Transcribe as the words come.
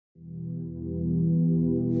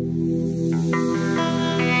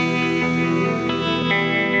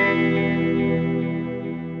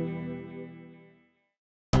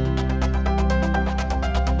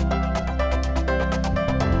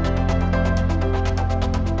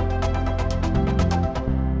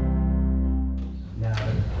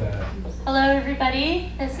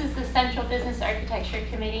everybody. This is the Central Business Architecture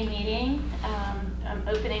Committee meeting. I'm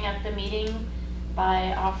opening up the meeting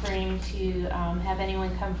by offering to have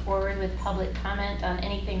anyone come forward with public comment on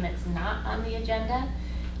anything that's not on the agenda.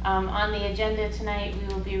 On the agenda tonight, we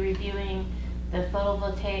will be reviewing the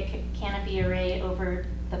photovoltaic canopy array over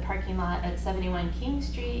the parking lot at 71 King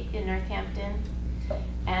Street in Northampton,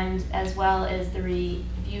 and as well as the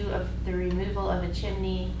review of the removal of a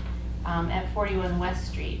chimney at 41 West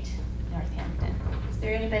Street, Northampton. Is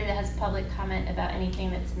there anybody that has public comment about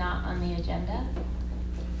anything that's not on the agenda?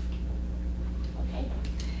 Okay,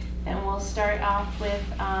 then we'll start off with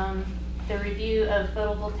the review of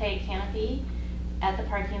photovoltaic canopy at the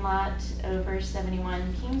parking lot over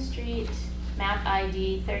 71 King Street, map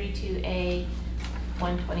ID 32A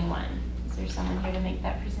 121. Is there someone here to make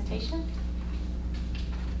that presentation?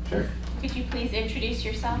 Sure. Could you please introduce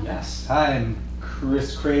yourself? Yes. Hi, I'm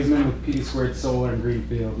Chris Kraisman with PD Squared Solar in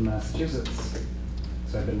Greenfield, Massachusetts.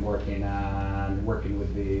 So I've been working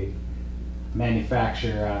with the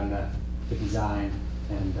manufacturer on the design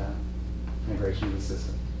and integration of the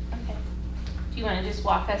system. Okay. Do you want to just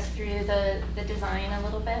walk us through the design a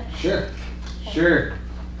little bit? Sure. Okay. Sure.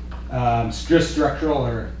 Just structural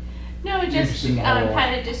or? No, just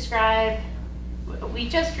kind of describe. We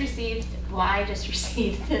just received, well, I just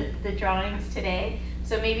received the drawings today.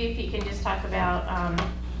 So maybe if you can just talk about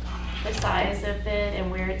the size of it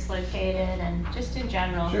and where it's located and just in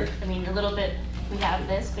general. Sure. I mean, a little bit, we have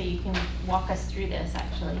this, but you can walk us through this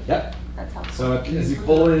actually. Yep. That's helpful. So as you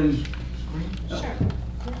pull in. Sure.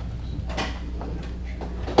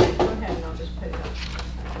 Go ahead and I'll just put it up.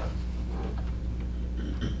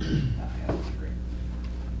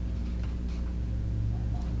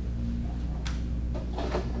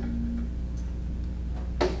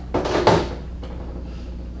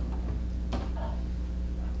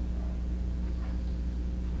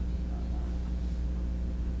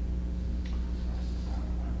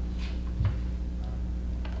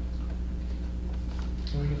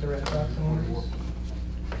 Can we get the red box in order?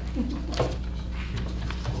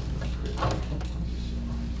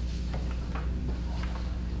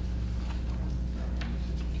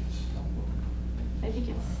 I think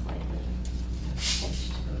it's slightly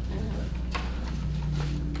pitched.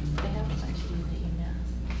 They have a bunch of these at UMass.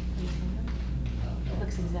 Have you seen them? It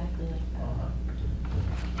looks exactly like that.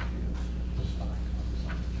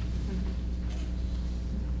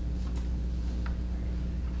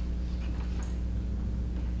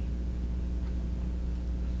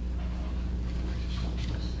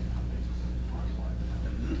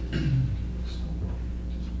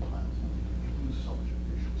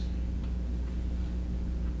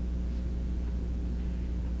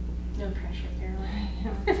 No pressure, Caroline.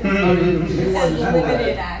 It says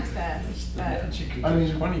limited access, but I mean,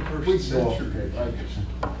 21st century.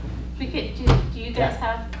 We could, do you guys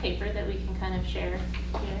have paper that we can kind of share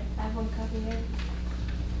here? I have one copy here.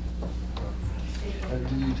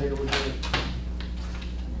 Did you take a look at it?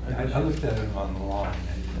 I looked at it online. I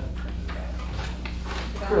didn't print it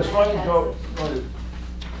out. Chris, why don't you go,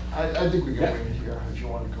 I think we can bring it here if you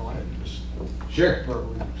want to go ahead and just. Sure.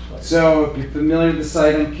 verbally. So if you're familiar with the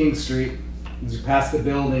site on King Street, as you pass the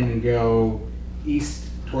building and go east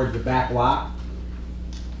toward the back lot,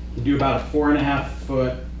 you do about a 4.5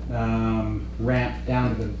 foot ramp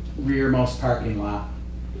down to the rearmost parking lot.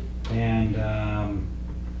 And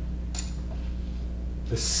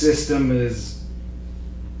the system is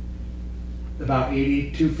about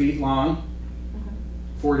 82 feet long,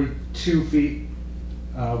 42 feet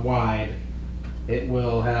wide. It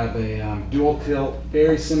will have a dual tilt,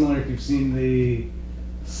 very similar if you've seen the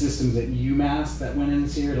systems at UMass that went in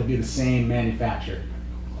this year. It'll be the same manufacturer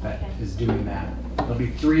that is doing that. There'll be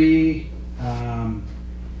 3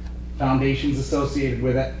 foundations associated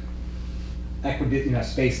with it,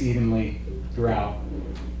 spaced evenly throughout.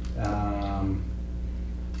 I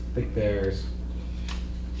think there'll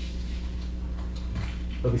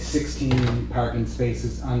be 16 parking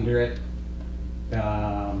spaces under it.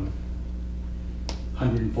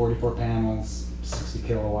 144 panels, 60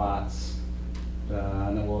 kilowatts.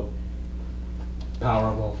 And then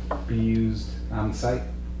power will be used on site,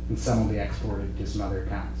 and some will be exported to some other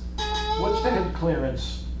accounts. What's the head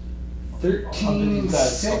clearance?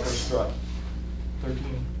 13.6.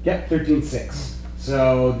 13. Yep, 13.6.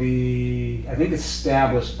 So I think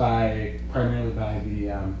established primarily by the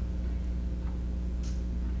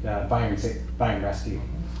fire and rescue.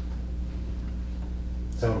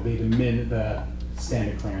 So it'll be the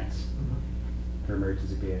standard clearance for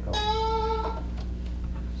emergency vehicles.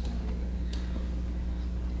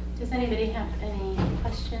 Does anybody have any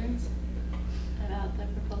questions about the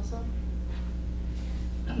proposal?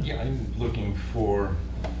 Yeah, I'm looking for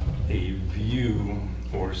a view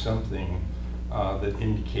or something that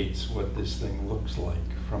indicates what this thing looks like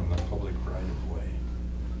from the public right-of-way,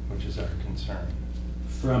 which is our concern.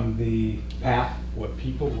 From the path, What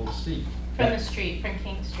people will see. From the street, from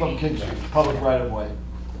King Street. From King Street, public right of way.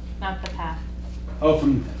 Not the path, oh,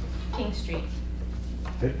 from, King Street.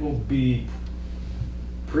 it will be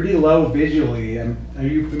pretty low visually. Are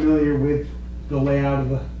you familiar with the layout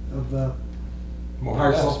of the More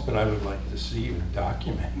or less, parcel? but I would like to see or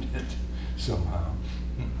document it somehow.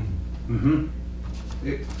 Mm-hmm.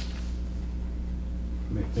 Let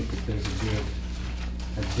me think if there's a good,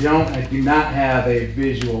 I do not have a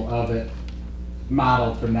visual of it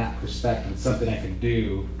modeled from that perspective. It's something I can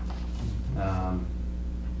do.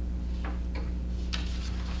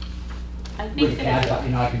 I think With that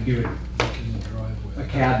CAD, I can do it. Looking at the driveway. A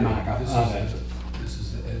CAD mock-up This of is it. This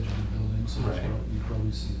is the edge of the building, so Right. you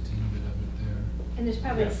probably see a teeny bit of it there. And there's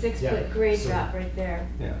probably Yeah. a 6 Yeah. foot grade So- drop right there.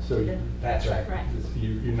 Yeah, so to the- That's right. Right.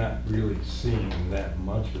 you're not really seeing that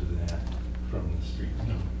much of that from the street.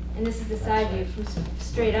 And this is the side view, from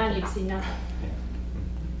straight on you'd see nothing. Yeah.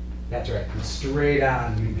 That's right. From straight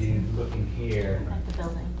on, you'd be looking here. at the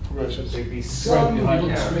building. Right, So so there'd be So if you some. look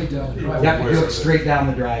Yeah. straight down the Yeah. driveway. Yeah, if you look straight down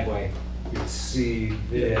the driveway, you'd see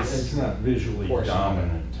It's this. not visually portion.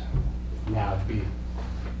 dominant. Now it'd be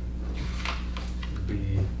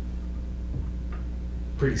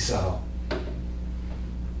pretty subtle.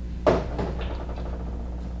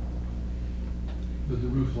 But the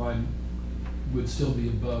roof line would still be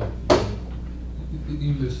above,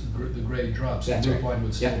 even if the grade drops, the That's roof right. line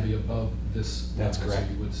would still Yep. be above this That's level, so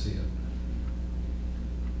correct. you would see it.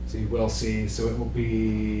 So you will see, so it will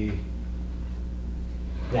be,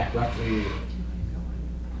 yeah, roughly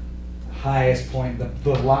highest point, the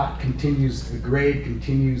lot continues, the grade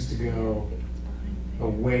continues to go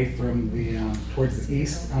away from the, towards the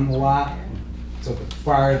east on the lot. So at the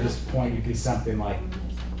farthest point, you get something like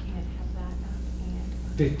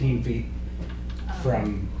 15 feet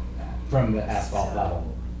from the asphalt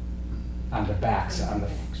level on the backs, on the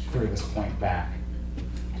furthest point back.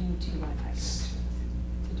 I need 2 Wi-Fi connections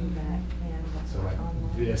to do that and. So at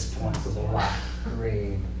this point, so the lot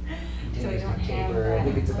grade So we continues don't to have taper, I that.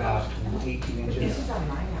 think it's about 18 inches. This is on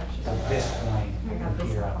mine actually. So this point, I got from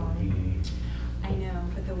this here up up would on. be I know,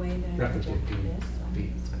 but the way that I roughly project 15 this on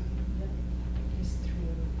feet. the screen is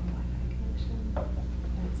through a Wi-Fi connection.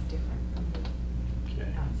 And it's different from the Okay.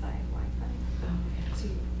 outside Wi-Fi. So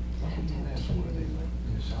you have to have 2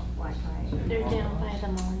 Wi-Fi. They're down by the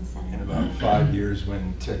Mullen Center. In about 5 years,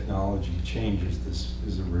 when technology changes, this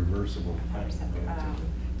is a reversible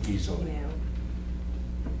easily. You know,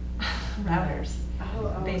 routers,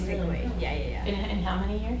 basically. Yeah, yeah, In, yeah. in how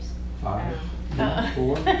many years? 5, Uh,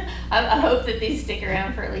 4? I hope that these stick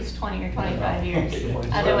around for at least 20 or 25 years. Okay.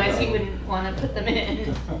 Otherwise, you wouldn't want to put them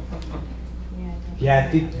in. Yeah, I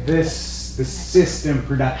think the system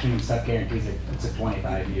production and stuff guarantees it's a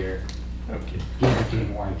 25-year Okay. guaranteed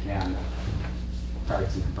warranty on the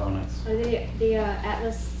parts and components. Are they the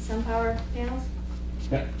Atlas SunPower panels?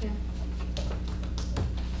 Yep. Yeah.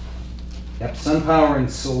 Yep, SunPower and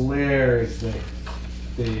Solaire is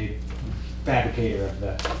the fabricator of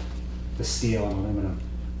the steel and aluminum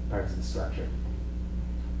parts of the structure.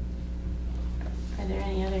 Are there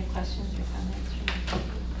any other questions or comments?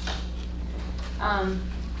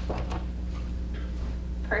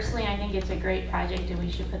 Personally, I think it's a great project and we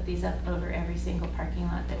should put these up over every single parking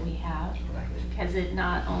lot that we have. Because it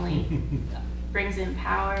not only brings in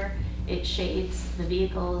power, it shades the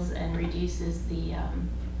vehicles and reduces the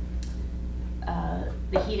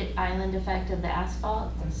heated island effect of the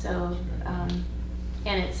asphalt. So, and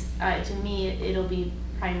it's, to me, it'll be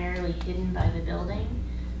primarily hidden by the building.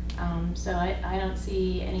 So I don't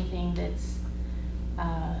see anything that's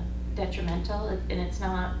detrimental, and it's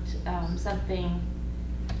not something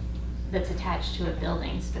that's attached to a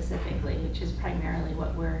building specifically, which is primarily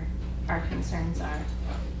what our concerns are.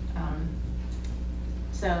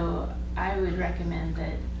 So I would recommend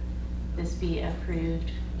that this be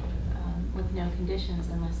approved with no conditions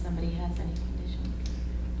unless somebody has any conditions.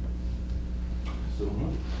 So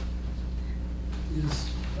moved. If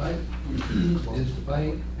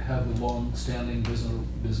I have a long-standing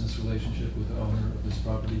business relationship with the owner of this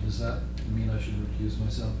property, does that mean I should recuse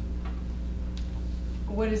myself?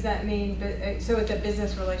 What does that mean? But, so it's a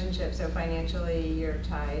business relationship, so financially you're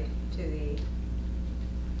tied to the.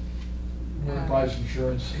 When it buys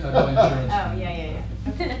insurance. I buy insurance. Oh, yeah.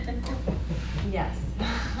 Yes.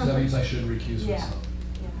 So that means I should recuse Yeah. myself.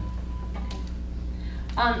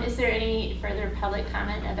 Yeah. Is there any further public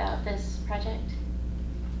comment about this project?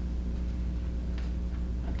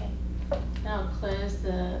 Okay. I'll close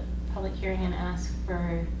the public hearing and ask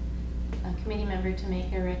for a committee member to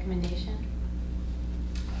make a recommendation.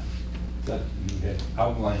 That you had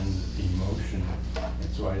outlined the motion,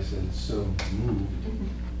 and so I said so moved,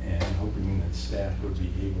 and hoping that staff would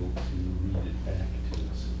be able to read it back to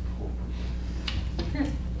us.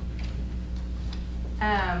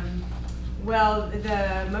 Well,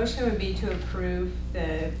 the motion would be to approve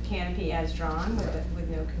the canopy as drawn with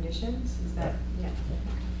no conditions. Is that, yeah?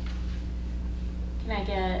 Can I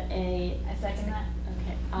get I second that?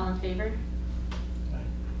 Okay, all in favor?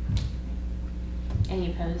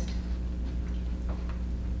 Any opposed?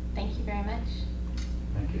 Thank you very much.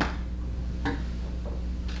 Thank you.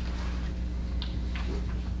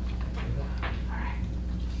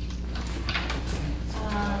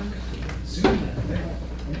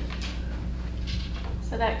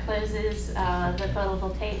 So that closes the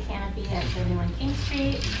photovoltaic canopy at 71 King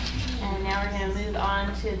Street. And now we're going to move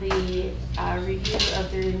on to the review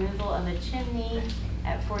of the removal of a chimney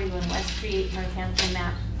at 41 West Street, Northampton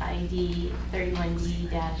map ID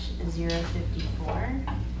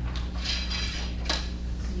 31D-054.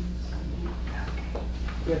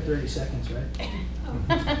 We have 30 seconds, right?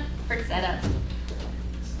 For setup.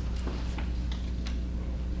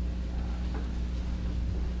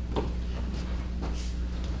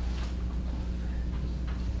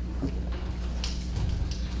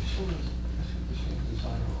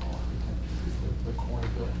 The corner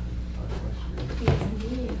building on West Street. Yes,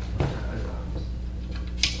 indeed.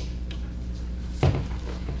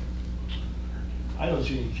 I don't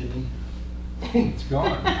see any chimney. It's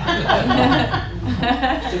gone.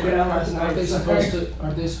 Took it out last night.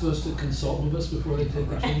 Aren't they supposed to consult with us before they take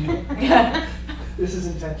the chimney? This is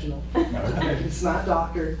intentional. Okay. It's not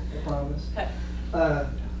doctored, I promise.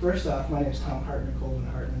 First off, my name is Tom Hartman, Colvin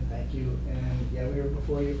Hartman, thank you. And yeah, we were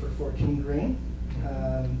before you for 14 Green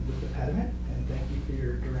with the pediment, and thank you for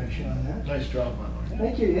your direction on that. Nice job, man.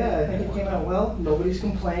 Thank you, yeah, I think it came out well. Nobody's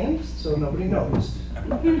complained, so nobody noticed.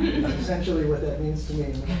 That's essentially what that means to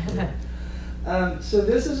me. So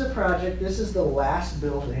this is a project, this is the last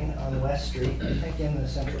building on West Street, I think in the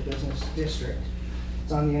Central Business District.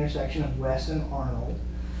 It's on the intersection of West and Arnold.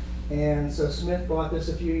 And so Smith bought this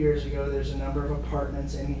a few years ago. There's a number of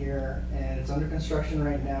apartments in here, and it's under construction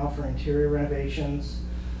right now for interior renovations.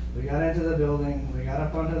 We got into the building, we got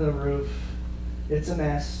up onto the roof. It's a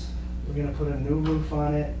mess. We're gonna put a new roof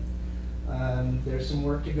on it. There's some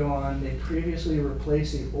work to go on. They previously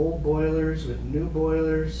replaced the old boilers with new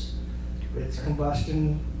boilers. It's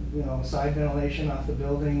combustion, side ventilation off the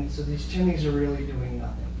building. So these chimneys are really doing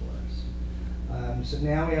nothing for us. So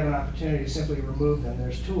now we have an opportunity to simply remove them.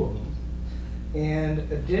 There's 2 of them. And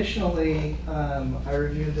additionally, I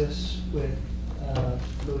reviewed this with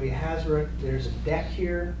Louis Hasbrook. There's a deck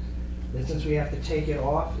here that since we have to take it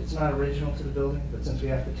off, it's not original to the building, but since we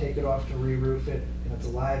have to take it off to re-roof it, it's a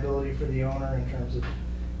liability for the owner in terms of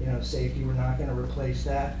safety. We're not going to replace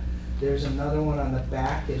that. There's another one on the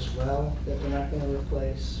back as well that we're not going to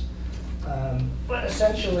replace. But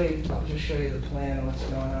essentially, I'll just show you the plan of what's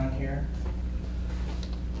going on here.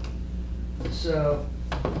 So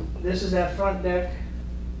this is that front deck.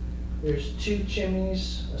 There's 2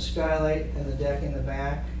 chimneys, a skylight, and the deck in the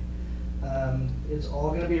back. It's all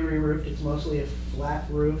going to be re-roofed. It's mostly a flat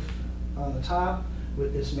roof on the top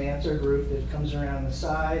with this mansard roof that comes around the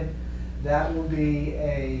side. That will be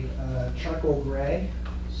a charcoal gray,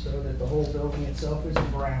 so that the whole building itself is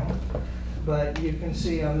brown. But you can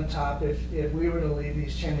see on the top, if we were to leave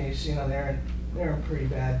these chimneys, they're in pretty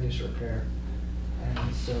bad disrepair.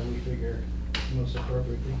 And so we figured the most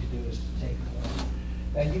appropriate thing to do is to take them away.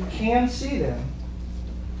 And you can see them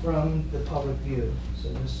from the public view. So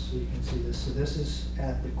you can see this. So this is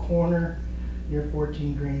at the corner near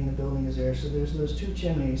 14 Green. The building is there. So there's those 2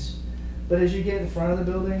 chimneys. But as you get in front of the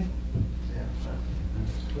building,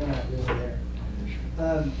 they're not really there.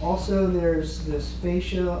 Also, there's this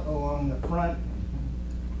fascia along the front.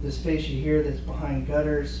 This fascia here that's behind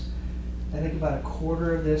gutters. I think about a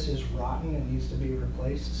quarter of this is rotten and needs to be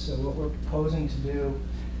replaced. So what we're proposing to do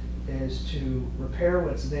is to repair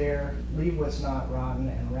what's there, leave what's not rotten,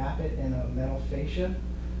 and wrap it in a metal fascia.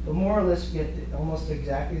 But more or less get almost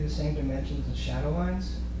exactly the same dimensions and shadow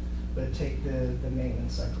lines, but take the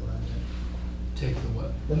maintenance cycle out of it. Take the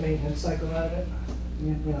what? The maintenance cycle out of it.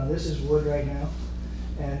 This is wood right now.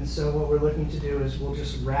 And so what we're looking to do is we'll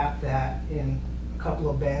just wrap that in a couple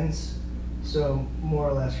of bends. So more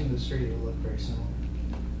or less from the street, it will look very similar.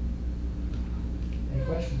 Any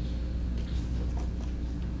questions?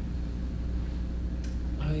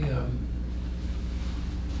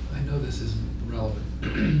 I know this isn't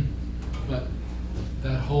relevant, but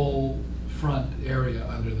that whole front area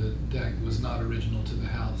under the deck was not original to the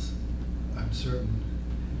house, I'm certain.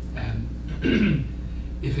 And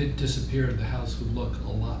if it disappeared, the house would look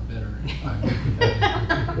a lot better.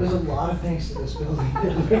 There's a lot of things to this building.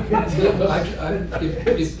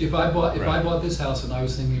 If I bought this house and I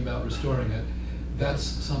was thinking about restoring it, that's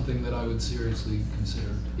something that I would seriously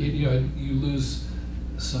consider. You know, you lose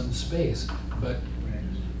some space, but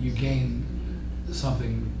you gain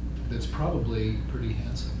something that's probably pretty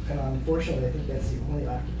handsome. And unfortunately, I think that's the only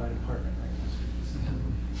occupied apartment right now.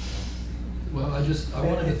 Well, I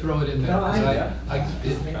wanted to throw it in there No, because I-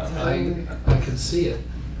 I can see it.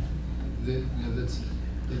 You know, it's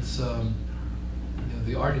you know,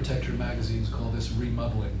 the architecture magazines call this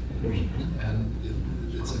remodeling, and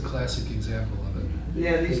it's a classic example of it.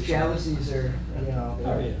 Yeah, these jalousies are, you know,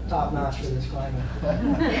 top notch for this climate.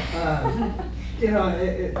 You know,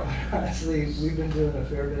 honestly, we've been doing a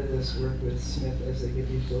fair bit of this work with Smith as they get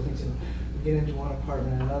these buildings, and we get into one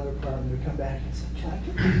apartment, another apartment, we come back and say, can I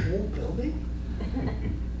get the whole building?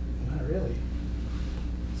 Not really.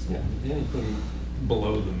 Yeah, anything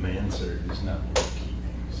below the mansard is not worth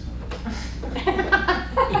keeping, so.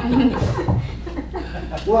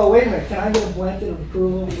 Well, wait a minute, can I get a blanket of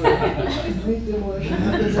approval for complete demolition?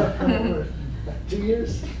 How does that come over? 2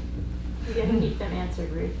 years? You gotta keep the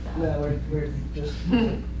mansard roof though. No, we're just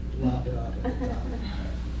lop it off at the top.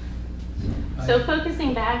 So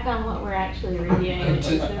focusing back on what we're actually reviewing, which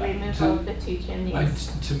is the removal of the two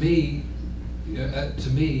chimneys. To me,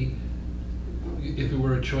 if it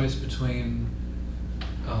were a choice between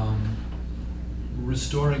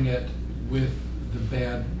restoring it with the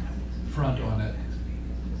bad front on it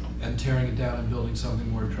and tearing it down and building something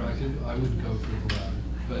more attractive, I would go for the latter.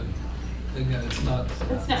 But again, it's not.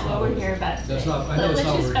 That's not what we're here about today. That's not. I know But it's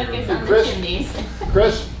not let's what just we're here focus on about. the Chris? chimneys.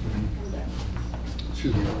 Chris?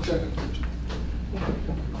 Excuse me one second.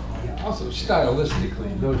 Also,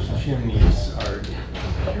 stylistically, those chimneys are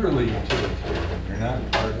purely utilitarian. They're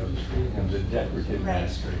not part of the decorative Right.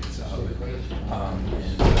 aspects of it. And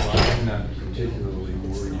so I'm not particularly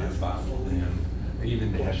worried about them,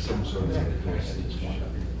 even to have some sort of prestige.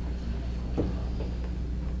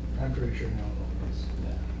 I'm pretty sure no.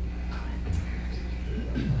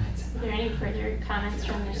 Are there any further comments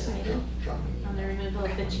from this meeting on the removal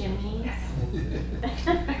of the chimneys?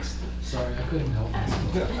 Sorry, I couldn't help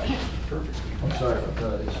myself. Perfect. I'm sorry about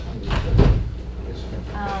that.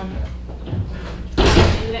 I'm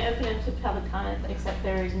gonna open it to public comment, except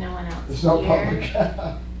there is no one else There's no here.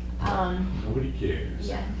 public. Nobody cares.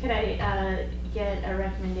 Yeah, could I get a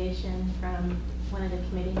recommendation from one of the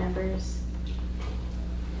committee members?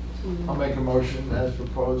 I'll make a motion as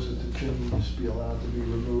proposed that the chimneys be allowed to be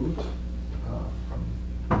removed from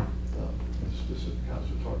the specific house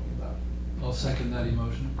we're talking about. I'll second that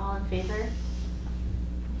emotion. All in favor?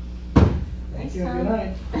 Thank you and good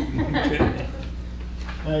night.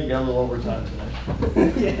 Now you got a little overtime tonight.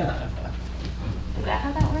 Yeah. Is that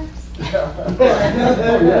how that works? Oh,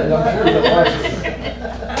 yeah, I'm sure that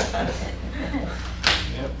was.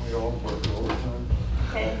 Yep, we all work overtime.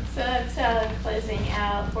 Okay, so that's closing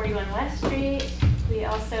out 41 West Street. We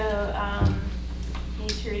also need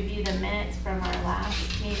to review the minutes from our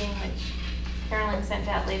last meeting, which Carolyn sent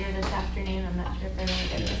out later this afternoon. I'm not sure if everyone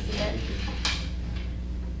got to see it.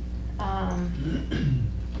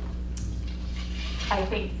 I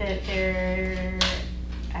think that they're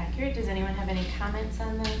accurate. Does anyone have any comments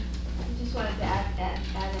on them? I just wanted to add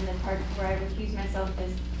in the part where I recuse myself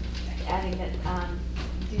is adding that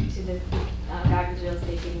due to the Goggins real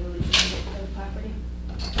estate being released from the property.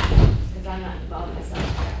 Because I'm not involved myself,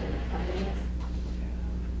 the company is.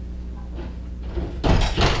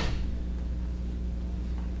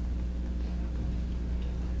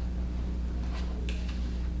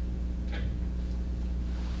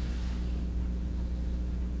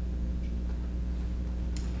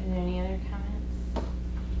 Are there any other comments?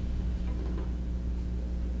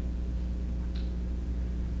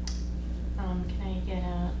 Can I get a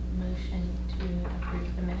motion to approve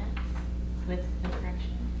the minutes with the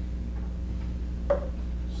correction?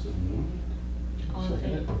 So moved. All in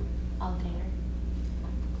Second it. favor? All in favor?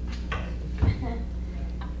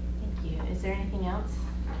 Thank you. Is there anything else,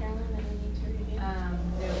 Carolyn, that we need to review? No,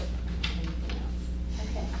 anything else?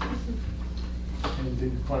 Okay.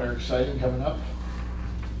 Anything fun or exciting coming up?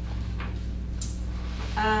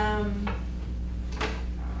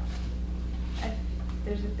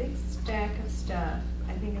 There's a big stack of stuff.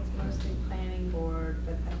 I think it's mostly planning board,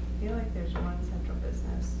 but I feel like there's one central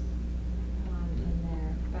business in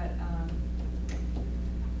there, but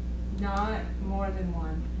not more than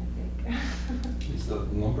one, I think. Is the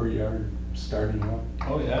lumberyard starting up?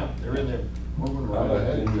 Oh, yeah, they're in there moving How right about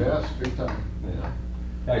ahead in- fast, big time. Yeah.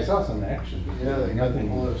 I saw some action, but Yeah, they got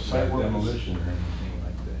nothing all the like site work. demolition or anything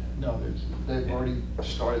like that. No, they've Yeah. already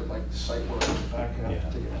started like the site work in the back, and Yeah.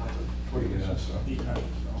 taking out the footings and stuff.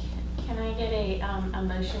 So, Can I get a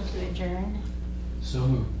motion to adjourn? So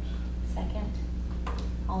moved. Second?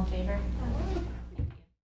 All in favor?